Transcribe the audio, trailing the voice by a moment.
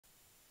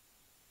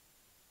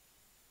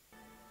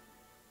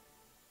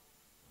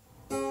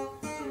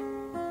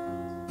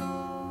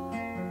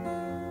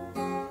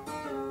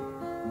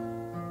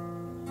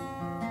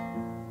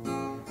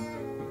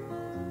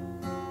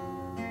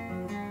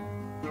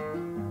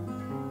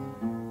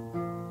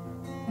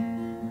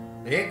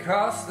They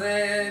crossed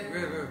that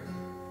river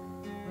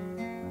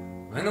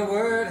when the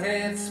word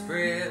had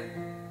spread,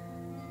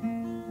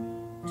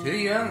 two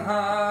young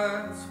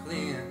hearts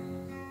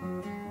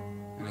fleeing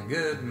and a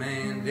good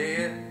man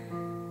dead.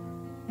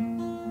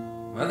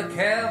 Well, the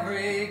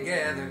cavalry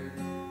gathered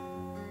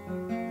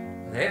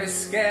with every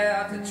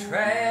scout to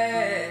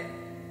track.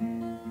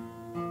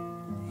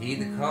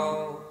 Heed the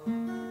call,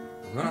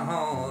 we're gonna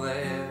haul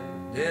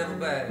that devil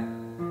back.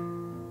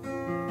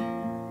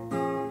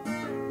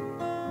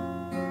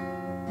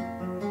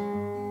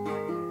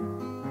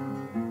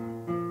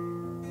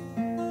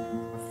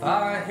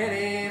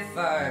 Fire-headed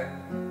fire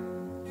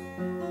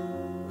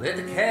lit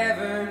the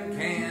cavern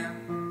camp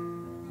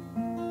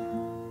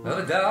of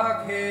a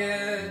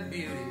dark-haired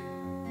beauty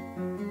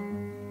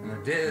and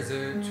a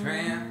desert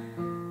tramp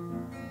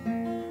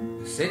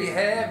who said you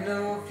have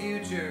no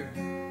future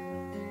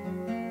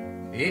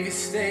if you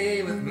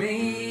stay with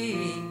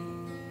me.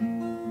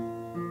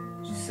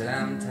 She said,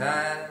 I'm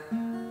tied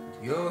to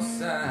your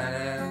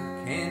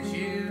side, can't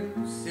you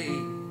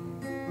see?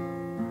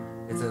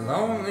 It's a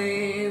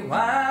lonely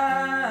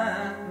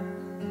whine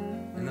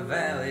in the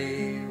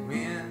valley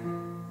wind,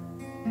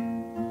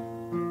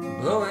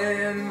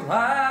 blowing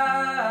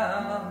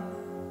wild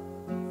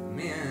from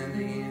end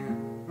to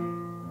end.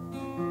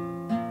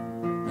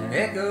 An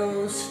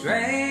echo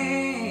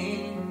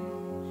strange,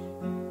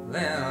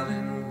 loud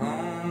and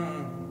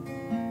long.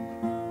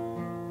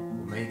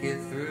 We'll make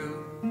it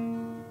through,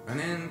 run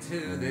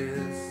into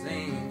this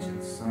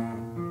ancient song.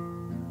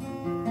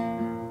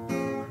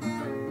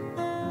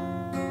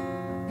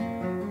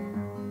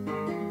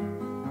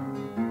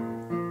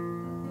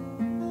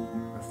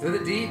 Through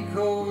the deep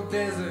cold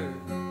desert,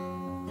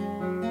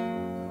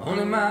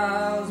 only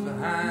miles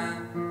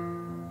behind,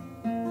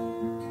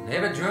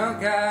 never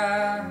drunk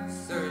eye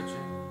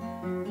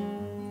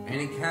searching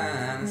any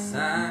kind of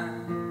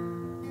sign.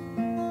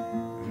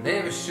 And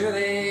they were sure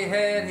they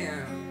had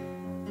him.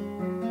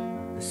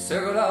 They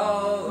circled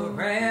all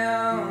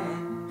around,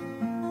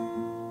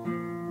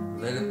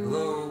 let it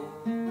blow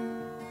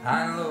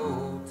high and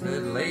low till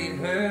it laid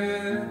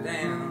her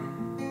down.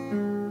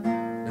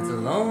 It's a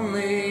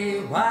lonely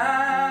whine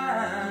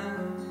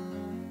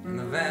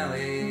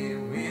valley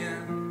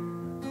wind,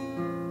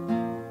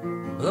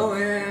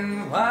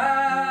 blowing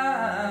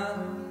wild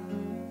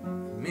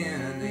from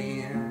end to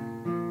end.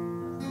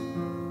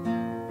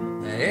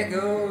 The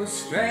echo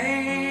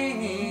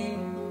strange,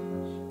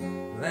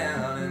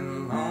 loud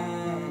and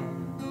long.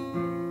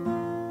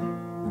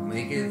 We'll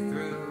make it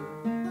through,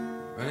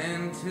 run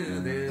into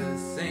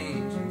this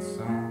ancient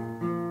song.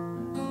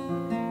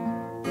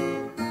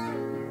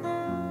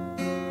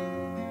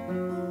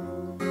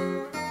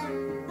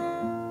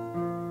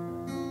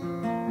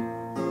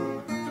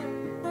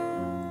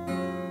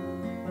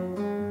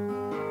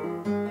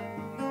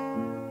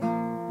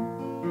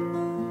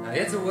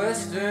 It's a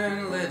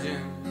western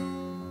legend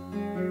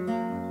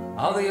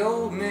all the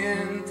old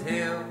men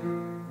tell.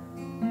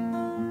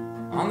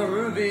 On the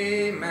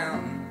Ruby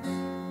Mountains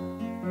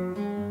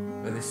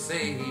where they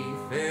say he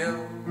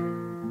fell,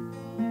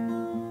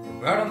 they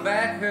brought him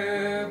back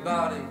her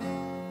body,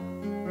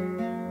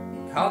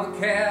 called the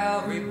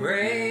cavalry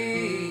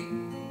brave.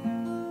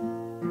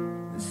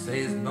 They say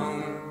his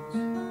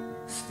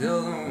bones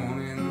still on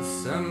in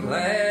some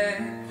black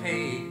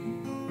cave.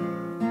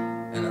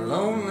 And a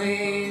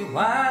lonely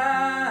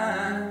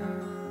whine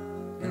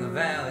in the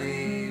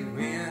valley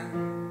wind,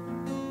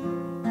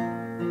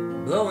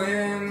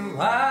 blowing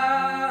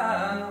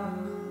wild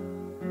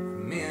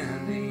from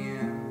end to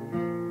end.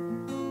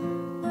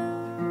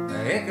 The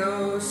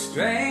echo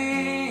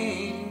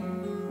strange,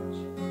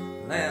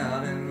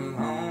 loud and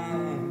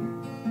long.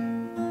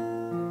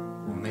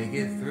 We'll make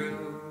it through,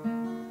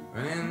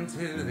 run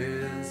into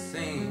this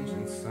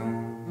ancient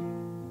song.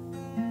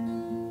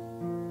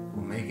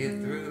 We'll make it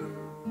through,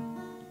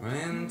 run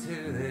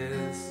into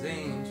this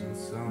ancient